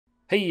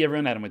Hey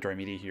everyone, Adam with Dry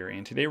Media here,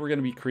 and today we're going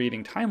to be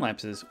creating time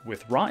lapses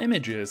with raw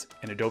images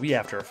in Adobe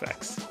After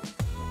Effects.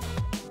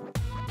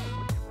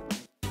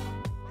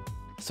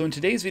 So in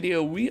today's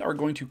video, we are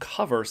going to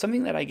cover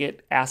something that I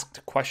get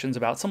asked questions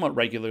about somewhat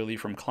regularly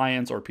from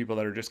clients or people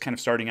that are just kind of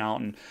starting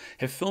out and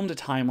have filmed a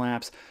time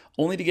lapse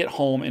only to get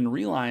home and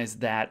realize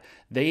that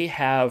they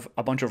have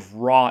a bunch of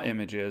raw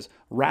images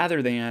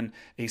rather than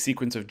a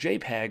sequence of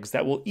JPEGs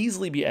that will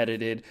easily be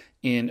edited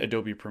in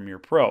Adobe Premiere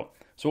Pro.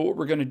 So what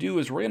we're going to do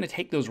is we're going to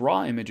take those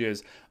raw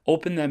images,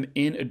 open them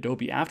in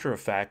Adobe After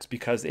Effects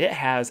because it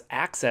has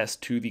access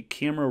to the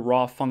camera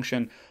raw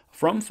function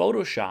from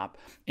Photoshop,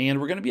 and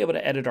we're going to be able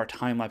to edit our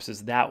time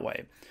lapses that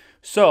way.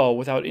 So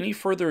without any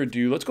further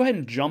ado, let's go ahead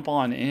and jump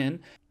on in.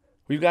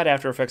 We've got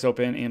After Effects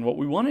open, and what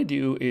we want to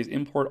do is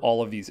import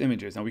all of these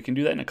images. Now we can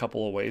do that in a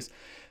couple of ways.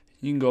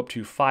 You can go up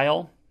to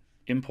File,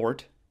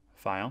 Import,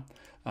 File.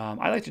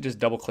 I like to just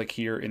double click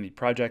here in the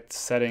project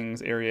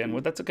settings area, and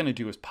what that's going to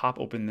do is pop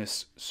open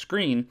this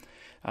screen,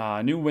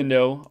 new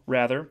window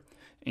rather,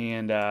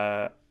 and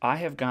I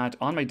have got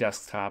on my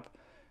desktop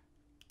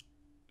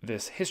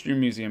this History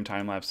Museum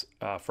time lapse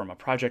from a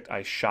project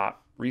I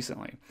shot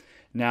recently.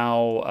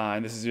 Now,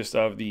 and this is just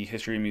of the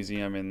History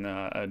Museum in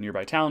a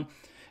nearby town.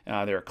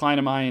 They're a client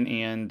of mine,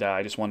 and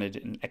I just wanted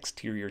an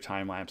exterior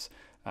time lapse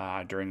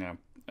during a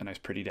nice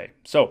pretty day.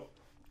 So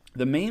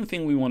the main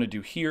thing we want to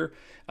do here,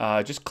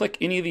 just click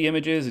any of the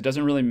images. It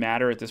doesn't really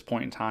matter at this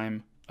point in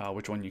time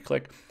which one you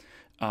click.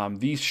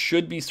 These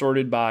should be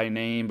sorted by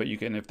name, but you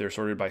can, if they're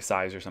sorted by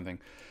size or something,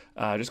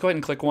 just go ahead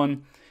and click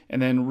one.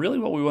 And then really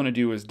what we want to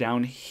do is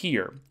down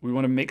here, we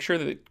want to make sure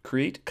that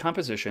create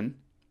composition,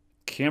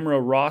 camera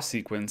raw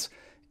sequence,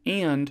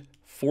 and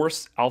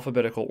force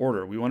alphabetical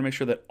order. We want to make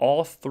sure that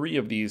all three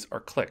of these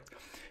are clicked.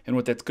 And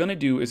what that's going to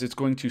do is it's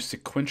going to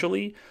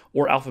sequentially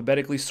or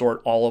alphabetically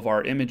sort all of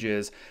our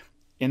images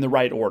in the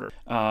right order.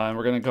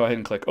 We're going to go ahead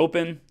and click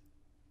open.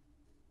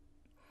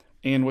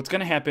 And what's going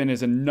to happen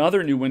is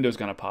another new window is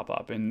going to pop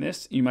up. And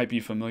this you might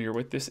be familiar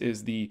with. This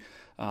is the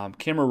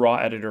Camera Raw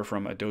editor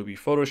from Adobe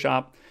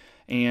Photoshop.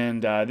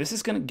 And this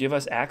is going to give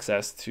us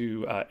access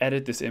to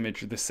edit this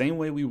image the same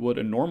way we would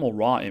a normal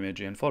raw image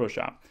in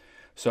Photoshop.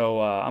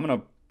 So I'm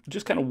going to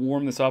just kind of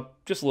warm this up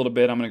just a little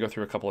bit. I'm going to go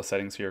through a couple of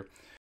settings here.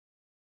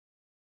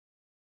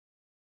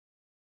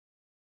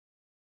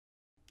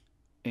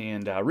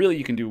 And really,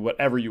 you can do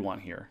whatever you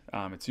want here.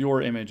 It's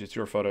your image, it's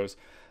your photos.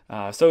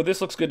 So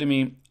this looks good to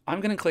me.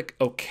 I'm going to click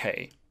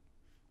OK.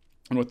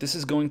 And what this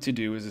is going to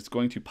do is it's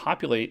going to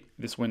populate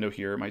this window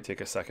here. It might take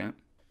a second.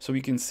 So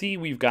we can see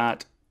we've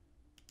got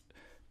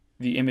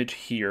the image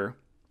here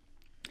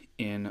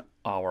in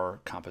our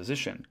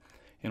composition.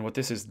 And what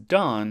this has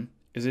done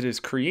is it has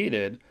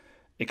created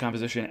a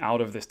composition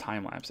out of this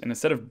time lapse. And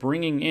instead of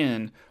bringing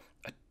in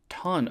a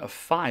ton of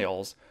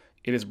files,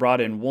 it is brought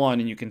in one,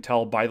 and you can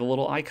tell by the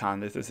little icon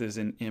that this is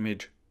an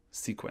image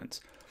sequence.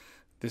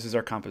 This is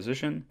our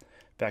composition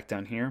back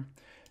down here.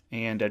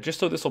 And just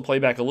so this will play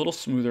back a little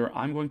smoother,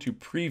 I'm going to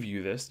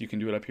preview this. You can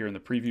do it up here in the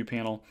preview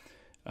panel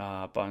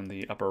up on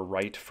the upper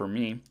right for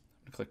me.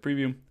 Click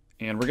preview,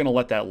 and we're going to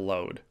let that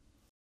load.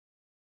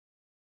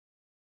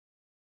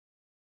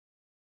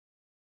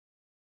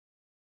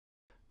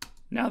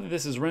 Now that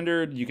this is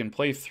rendered, you can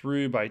play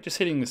through by just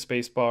hitting the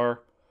space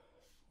bar,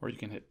 or you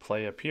can hit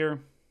play up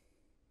here.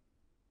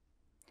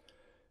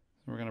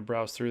 We're going to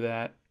browse through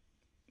that.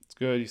 It's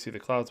good. You see the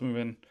clouds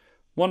moving.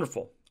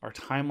 Wonderful. Our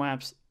time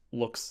lapse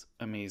looks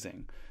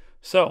amazing.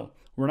 So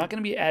we're not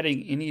going to be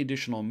adding any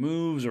additional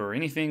moves or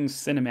anything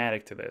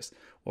cinematic to this.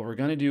 What we're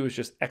going to do is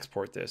just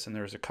export this, and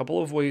there's a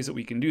couple of ways that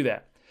we can do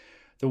that.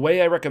 The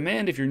way I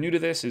recommend if you're new to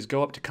this is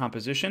go up to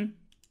composition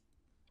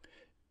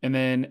and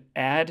then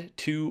add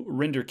to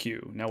render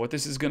queue. Now what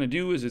this is going to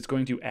do is it's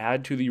going to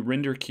add to the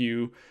render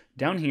queue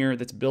down here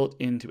that's built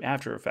into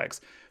After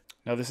Effects.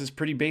 Now this is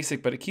pretty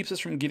basic, but it keeps us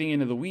from getting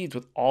into the weeds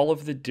with all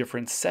of the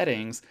different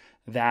settings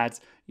that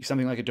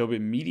something like Adobe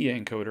Media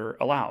Encoder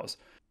allows.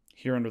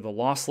 Here under the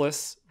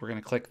lossless, we're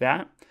going to click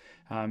that.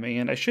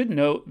 And I should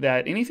note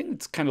that anything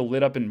that's kind of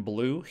lit up in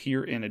blue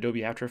here in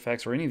Adobe After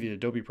Effects or any of the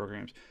Adobe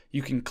programs,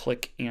 you can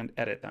click and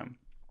edit them.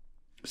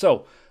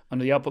 So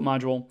under the output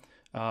module,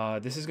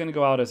 this is going to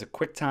go out as a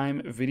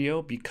QuickTime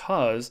video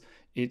because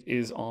it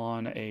is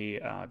on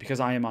a because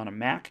I am on a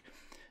Mac.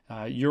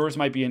 Yours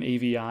might be an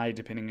AVI,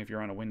 depending if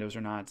you're on a Windows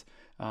or not,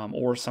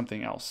 or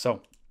something else.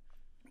 So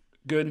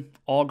good,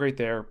 all great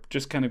there.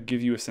 Just kind of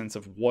give you a sense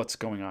of what's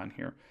going on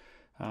here.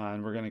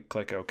 And we're going to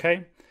click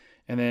OK.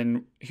 And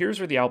then here's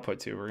where the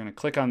output to. We're going to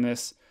click on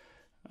this.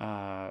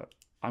 I'm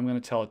going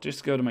to tell it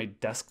just go to my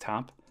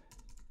desktop,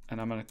 and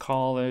I'm going to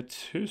call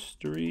it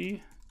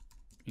History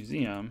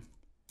Museum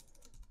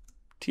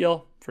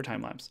TL for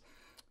time lapse.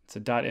 It's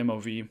a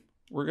 .mov.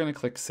 We're going to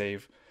click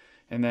save,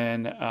 and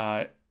then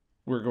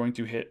we're going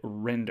to hit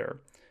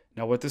render.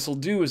 Now what this will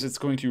do is it's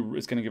going to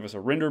give us a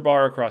render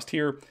bar across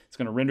here. It's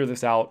going to render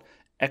this out,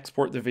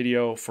 export the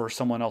video for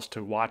someone else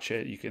to watch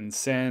it. You can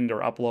send or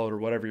upload or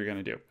whatever you're going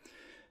to do.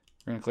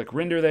 We're going to click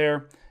render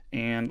there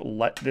and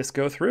let this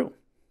go through.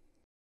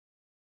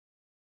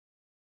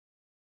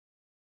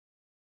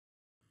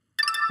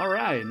 All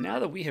right, now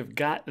that we have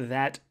got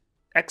that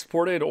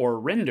exported or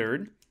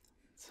rendered,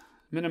 let's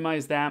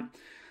minimize that.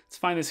 Let's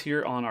find this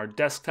here on our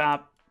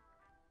desktop.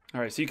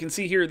 All right, so you can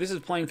see here, this is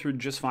playing through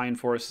just fine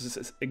for us. This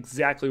is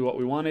exactly what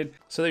we wanted.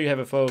 So there you have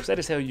it, folks. That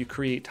is how you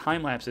create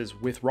time lapses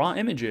with raw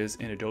images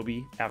in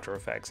Adobe After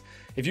Effects.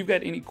 If you've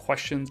got any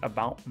questions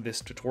about this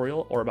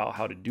tutorial or about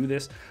how to do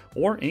this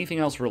or anything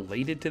else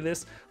related to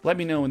this, let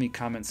me know in the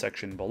comments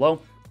section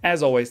below.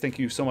 As always, thank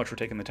you so much for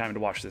taking the time to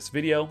watch this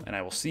video, and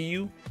I will see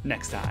you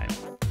next time.